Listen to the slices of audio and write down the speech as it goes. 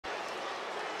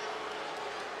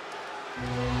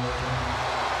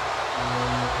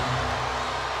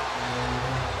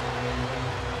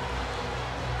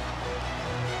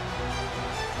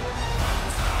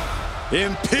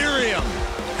Imperium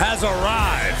has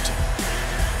arrived.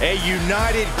 A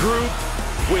united group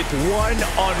with one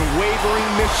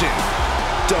unwavering mission: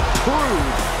 to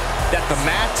prove that the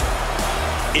mat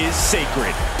is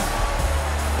sacred.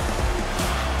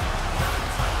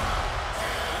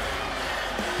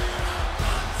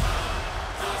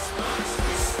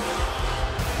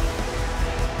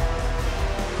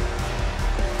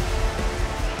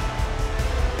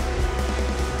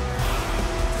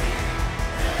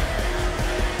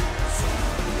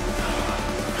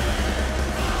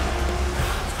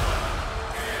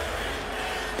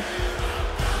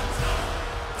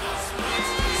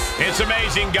 It's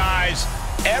amazing, guys.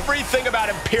 Everything about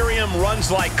Imperium runs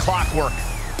like clockwork.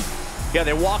 Yeah,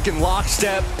 they walk in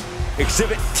lockstep,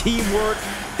 exhibit teamwork.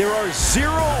 There are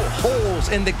 0 holes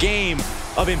in the game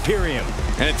of Imperium.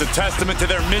 And it's a testament to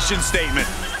their mission statement: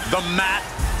 the mat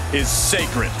is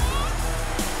sacred.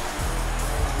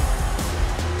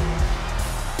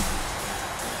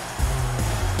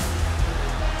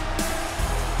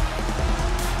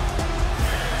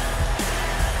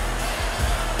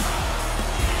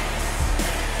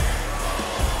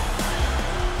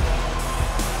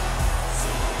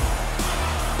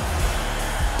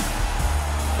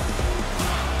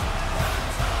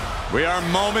 We are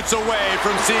moments away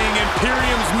from seeing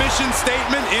Imperium's mission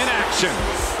statement in action.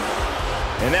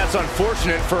 And that's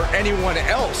unfortunate for anyone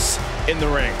else in the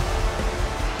ring.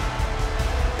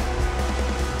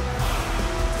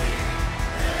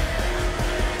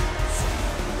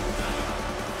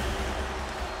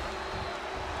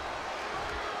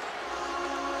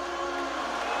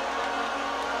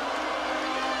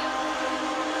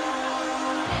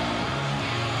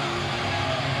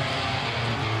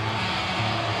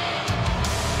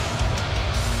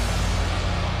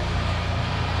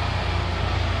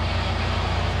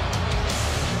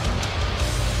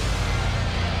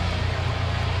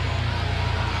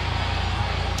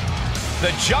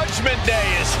 The Judgment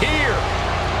Day is here.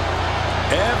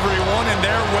 Everyone in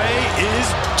their way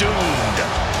is doomed.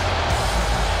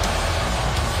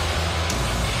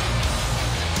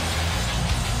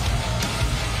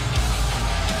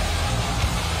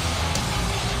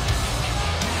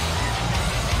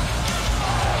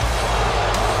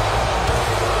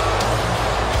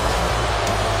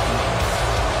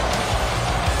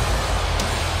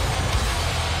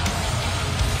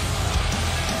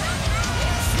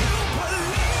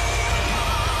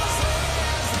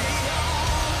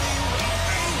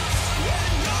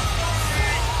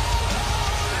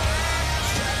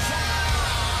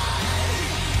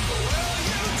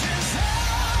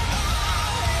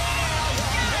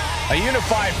 A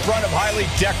unified front of highly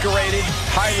decorated,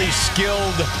 highly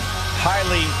skilled,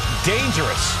 highly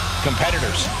dangerous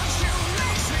competitors.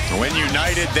 When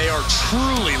united, they are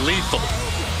truly lethal.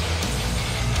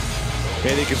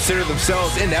 And they consider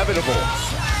themselves inevitable,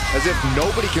 as if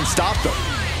nobody can stop them.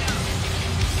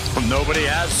 Nobody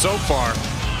has so far.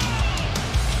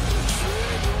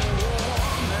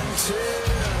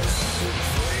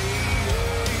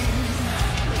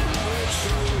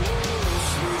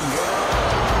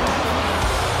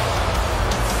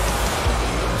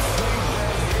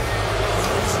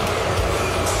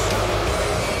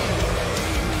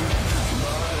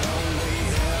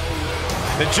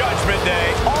 The Judgment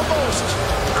Day, almost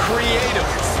creative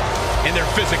in their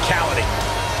physicality.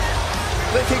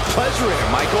 They take pleasure in it,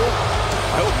 Michael.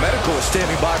 I hope Medical is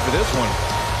standing by for this one.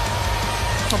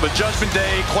 Well, the Judgment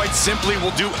Day, quite simply,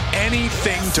 will do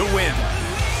anything to win.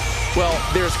 Well,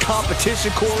 there's competition,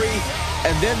 Corey,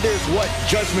 and then there's what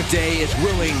Judgment Day is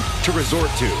willing to resort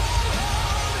to.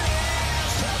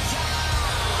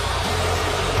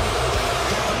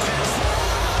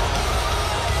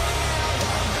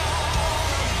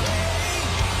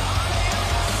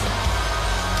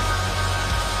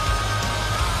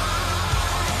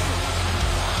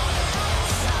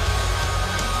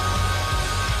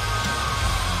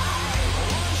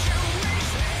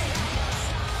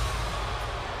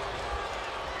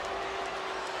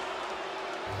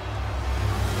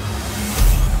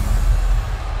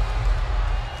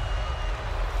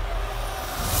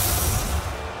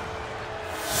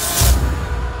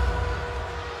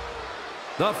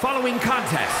 The following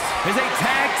contest is a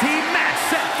tag team match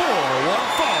set for one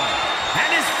fall and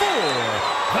is for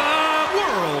the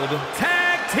World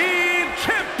Tag Team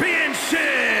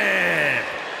Championship.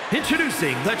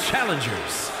 Introducing the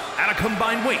challengers at a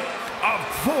combined weight of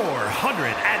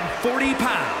 440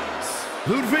 pounds,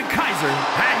 Ludwig Kaiser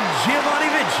and Giovanni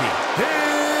Vinci,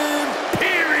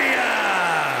 Imperium.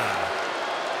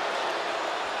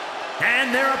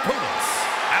 their opponents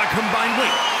at a combined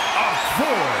weight of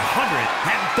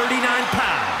 439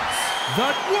 pounds, the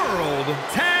World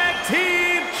Tag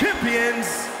Team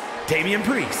Champions, Damian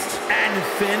Priest and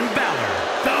Finn Balor,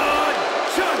 the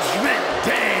Judgment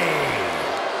Day.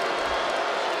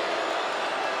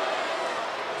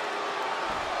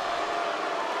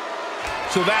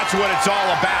 So that's what it's all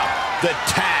about, the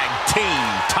tag team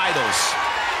titles.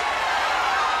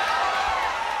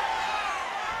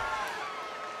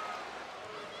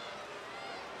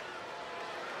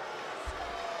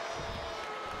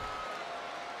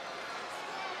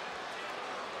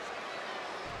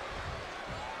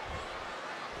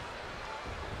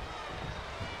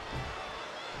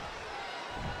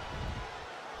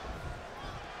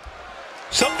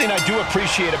 Something I do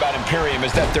appreciate about Imperium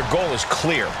is that their goal is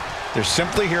clear. They're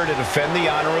simply here to defend the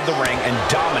honor of the ring and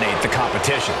dominate the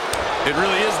competition. It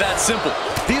really is that simple.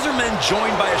 These are men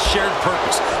joined by a shared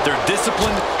purpose. They're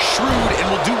disciplined, shrewd, and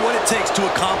will do what it takes to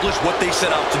accomplish what they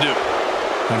set out to do.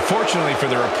 Unfortunately for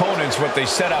their opponents, what they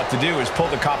set out to do is pull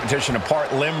the competition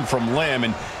apart limb from limb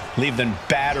and leave them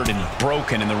battered and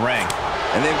broken in the ring.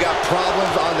 And they've got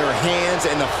problems on their hands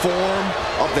in the form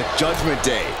of the Judgment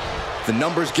Day. The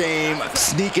numbers game,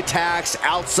 sneak attacks,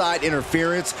 outside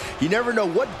interference. You never know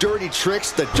what dirty tricks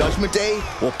the Judgment Day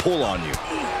will pull on you.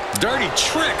 Dirty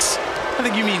tricks? I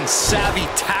think you mean savvy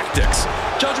tactics.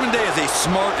 Judgment Day is a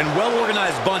smart and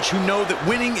well-organized bunch who know that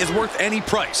winning is worth any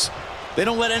price. They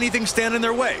don't let anything stand in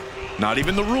their way, not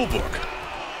even the rule book.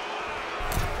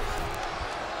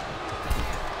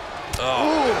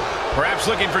 Oh. Perhaps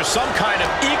looking for some kind of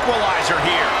equalizer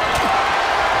here.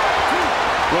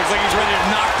 Looks like he's ready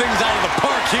to knock things out of the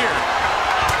park here.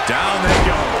 Down they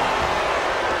go.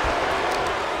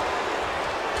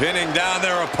 Pinning down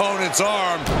their opponent's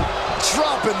arm.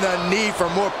 Dropping the knee for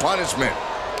more punishment.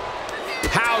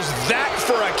 How's that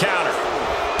for a counter?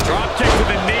 Drop kick to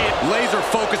the knee. Laser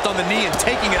focused on the knee and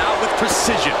taking it out with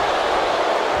precision.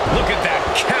 Look at that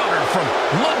counter from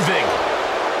Ludwig.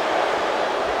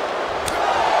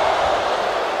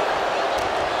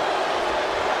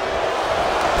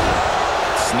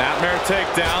 Snapmare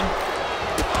takedown.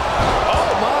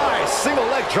 Oh my, single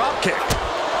leg drop kick.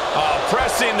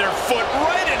 Pressing their foot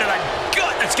right into the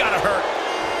gut. It's gotta hurt.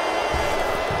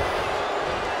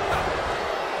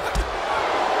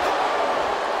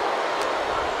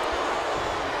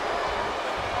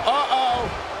 Uh-oh.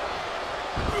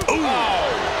 Ooh. Oh,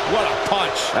 what a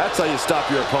punch. That's how you stop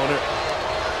your opponent.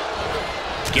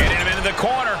 Getting him into the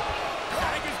corner.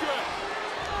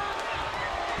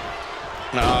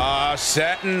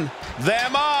 Setting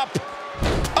them up.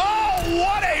 Oh,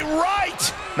 what a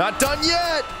right! Not done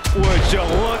yet. Would you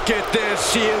look at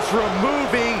this? She is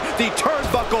removing the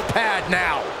turnbuckle pad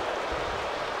now.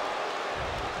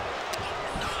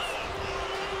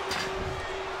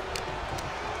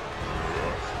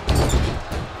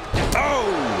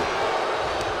 Oh!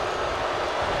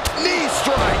 Knee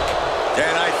strike.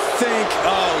 And I think,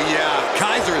 oh yeah,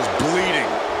 Kaiser is bleeding.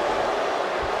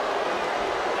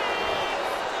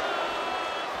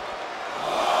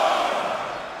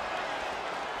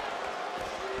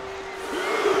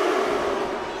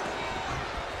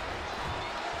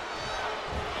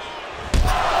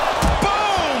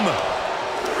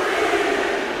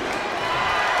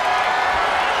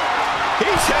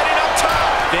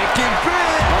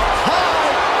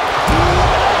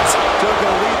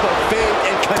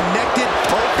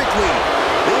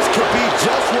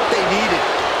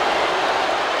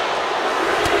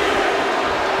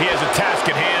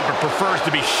 Prefers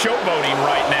to be showboating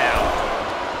right now.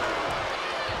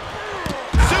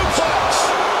 Suplex!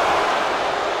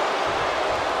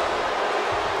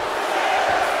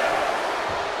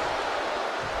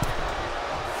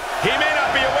 He may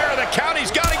not be aware of the count. He's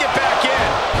got to get back in.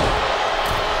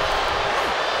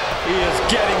 He is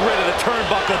getting rid of the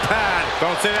turnbuckle pad.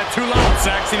 Don't say that too loud,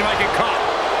 Saxon. He might get caught.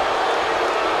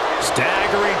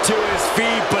 Staggering to his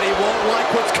feet, but he won't like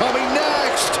what's coming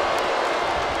next.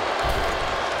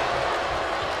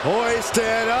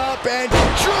 Hoisted up and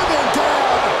driven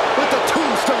down with the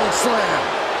tombstone slam.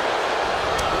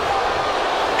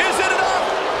 Is it enough?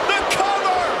 The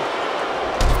cover!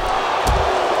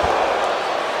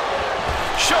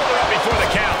 Shoulder up before the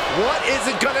count. What is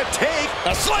it gonna take?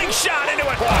 A slingshot into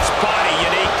it. Cross body,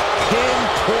 unique.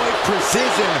 Pinpoint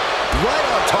precision, right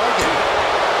on target.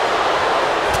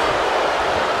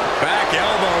 Back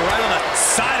elbow right on the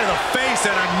side of the face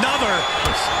and another.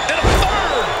 And a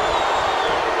third.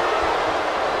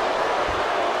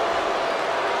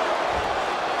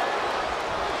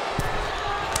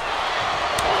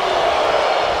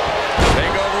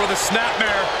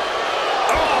 Snapmare.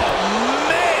 Oh,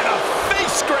 man, a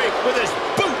face scrape with his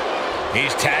boot.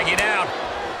 He's tagging out.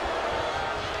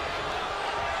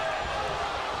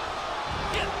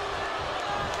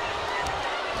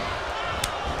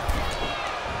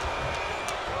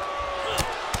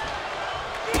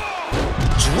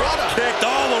 Drop kicked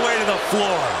all the way to the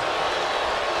floor.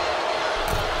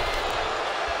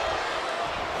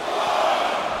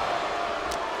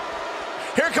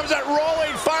 Here comes that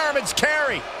rolling fireman's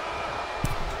carry.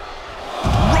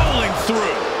 Rolling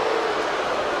through.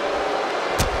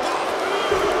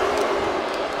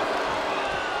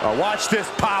 Oh, watch this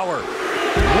power.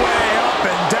 Way up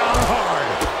and down hard.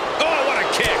 Oh, what a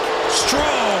kick.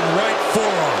 Strong right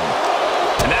forearm.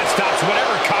 And that stops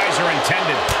whatever Kaiser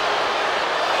intended.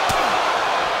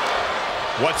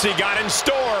 What's he got in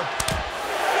store?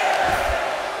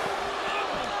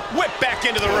 Whip back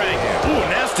into the ring. Ooh,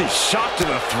 nasty shot to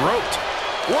the throat.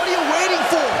 What are you waiting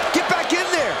for? Get back in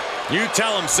there. You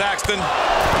tell him, Saxton.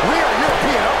 Rear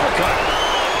European uppercut.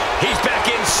 He's back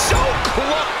in so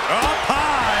close. Up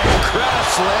high.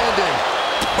 Crash landing.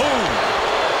 Boom.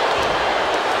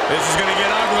 This is going to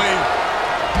get ugly.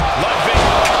 Ludwig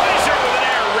Kaiser with an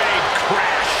air raid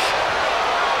crash.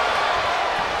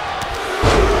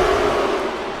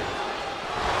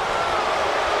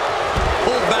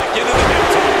 Pulled back into the hip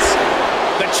toss.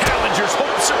 The challenger's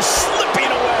hopes are slipping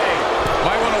away.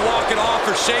 Might want to walk it off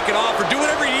or shake it off or do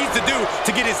whatever he needs to do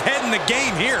to get his head in the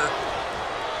game here.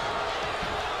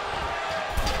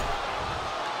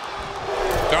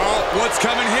 Oh, what's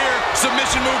coming here?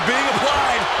 Submission move being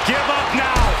applied. Give up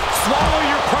now. Swallow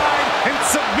your pride and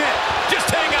submit.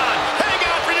 Just hang on. Hang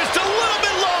on for just a little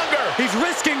bit longer. He's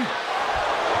risking.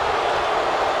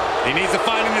 He needs to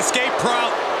find an escape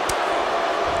route.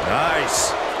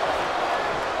 Nice.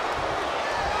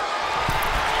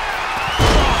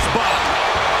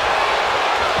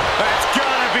 That's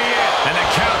gotta be it. And the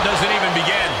count doesn't even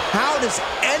begin. How does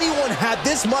anyone have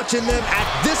this much in them at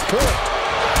this point?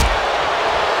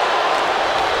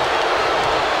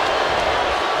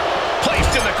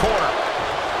 Placed in the corner.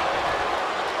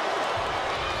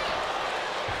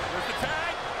 There's the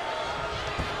tag.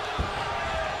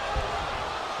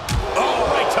 Oh,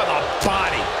 right to the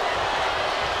body.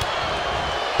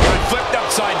 Got flipped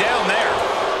upside down there.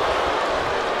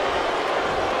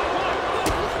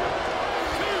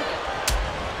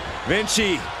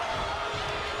 Vinci.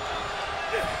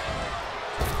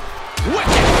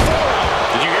 Wicked forearm.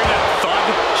 Did you hear that thud?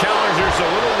 Challenger's a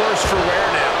little worse for wear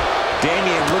now.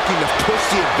 Damian looking to push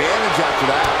the advantage after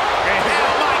that. And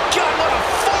oh my God, what a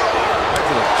forearm! Right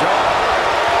to the jaw.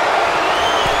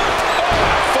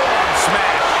 Forearm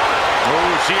smash.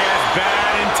 Oh, she has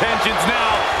bad intentions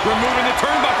now. Removing the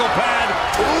turnbuckle pad.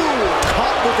 Ooh,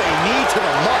 caught with a knee to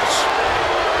the mush.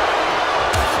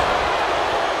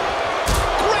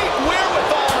 Great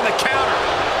wherewithal on the counter.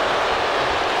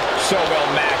 So well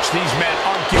matched. These men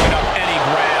aren't giving up any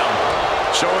ground.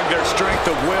 Showing their strength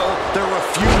of will, their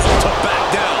refusal to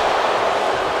back down.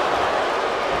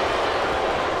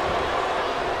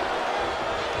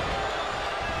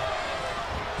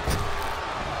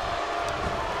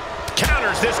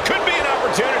 Counters. This could be an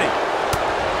opportunity.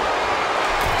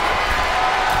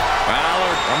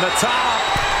 Balor on the top.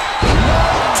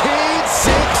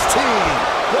 1916.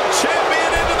 The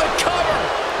champion into the cover.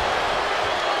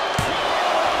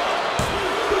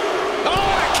 Oh,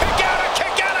 a kick out, a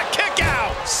kick out, a kick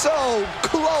out. So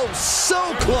close,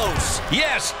 so close.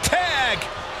 Yes, tag.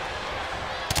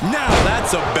 Now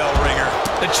that's a bell ringer.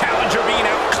 The challenger being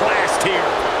outclassed here.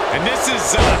 And this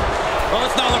is, well,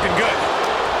 it's not looking good.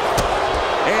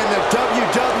 And the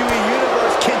WWE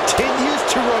Universe continues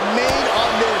to remain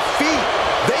on their feet.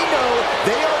 They know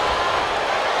they are...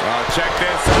 Oh, check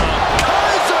this out.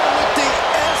 Kaiser with the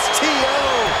STO.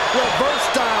 Reverse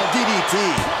style DDT.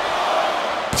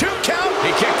 2 count. He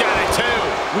kicked out at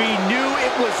 2. We knew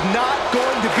it was not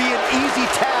going to be an easy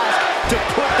task to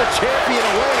put the champion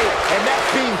away, and that's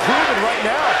being proven right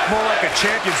now. More like a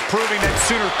champion's proving that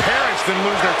sooner parents than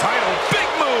lose their title. Big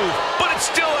move, but it's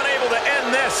still unable to end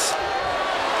this.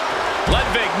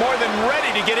 Ludwig more than ready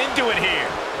to get into it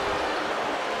here.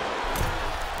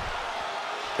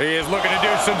 He is looking to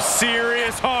do some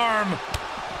serious harm.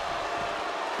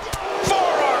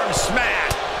 Forearm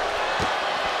smash.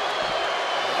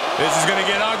 This is going to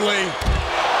get ugly.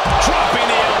 Dropping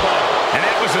the elbow. And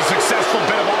that was a successful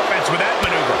bit of offense with that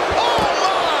maneuver. Oh,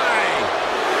 my!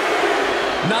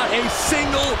 Not a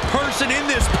single person in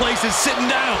this place is sitting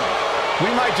down. We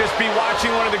might just be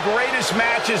watching one of the greatest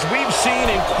matches we've seen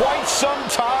in quite some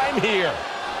time here.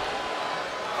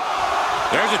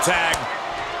 There's a tag.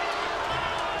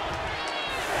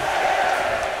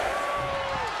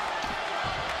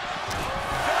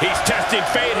 He's testing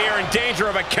fate here, in danger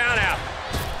of a countout.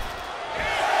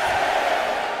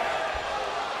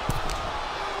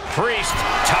 Priest,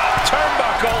 top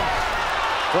turnbuckle.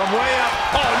 From way up.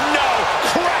 Oh, no.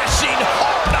 Crashing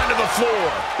hard onto the floor.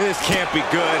 This can't be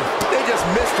good. They just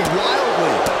missed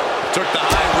wildly. Took the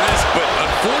high risk, but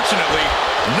unfortunately,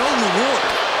 no reward.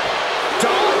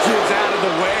 Dodges out of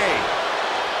the way.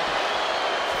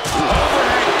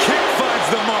 Overhead kick finds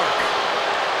the mark.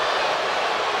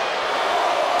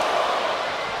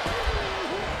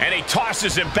 And he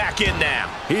tosses him back in now.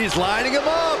 He's lining him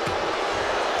up.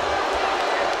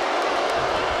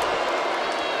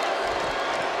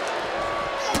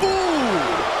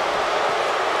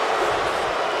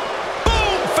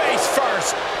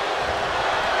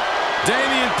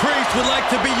 Damian Priest would like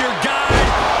to be your guide.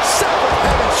 Separate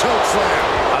heaven chokeslam.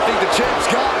 I think the champ's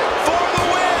got it. For the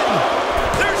win.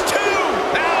 There's two.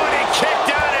 Oh, and he kicked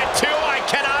out at two. I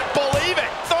cannot believe it.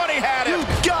 Thought he had it. You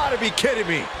gotta be kidding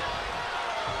me.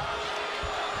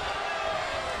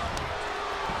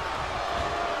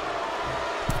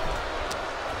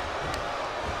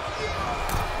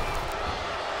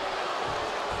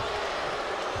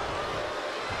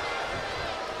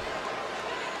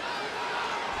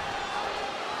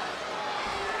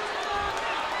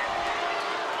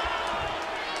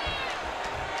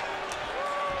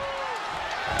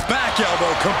 Back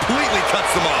elbow completely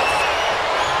cuts them off.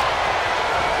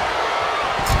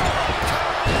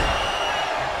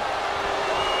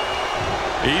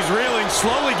 He's reeling,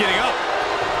 slowly getting up.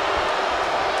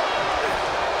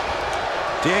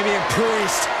 Damian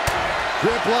Priest,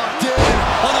 grip locked in.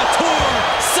 On a tour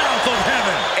south of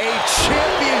heaven. A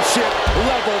championship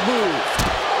level move.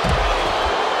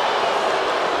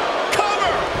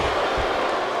 Cover.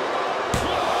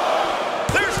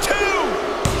 There's two.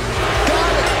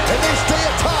 Got it, and they stay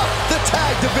atop the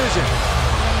tag division.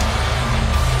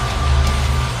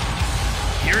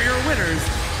 Here are your winners,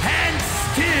 and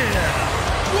still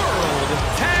World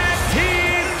Tag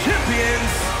Team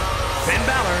Champions, Finn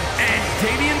Balor and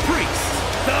Damian Priest,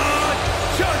 the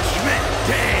Judgment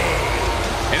Day.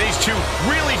 And these two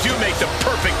really do make the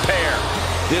perfect pair.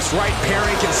 This right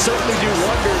pairing can certainly do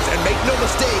wonders, and make no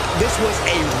mistake, this was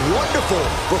a wonderful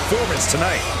performance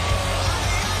tonight.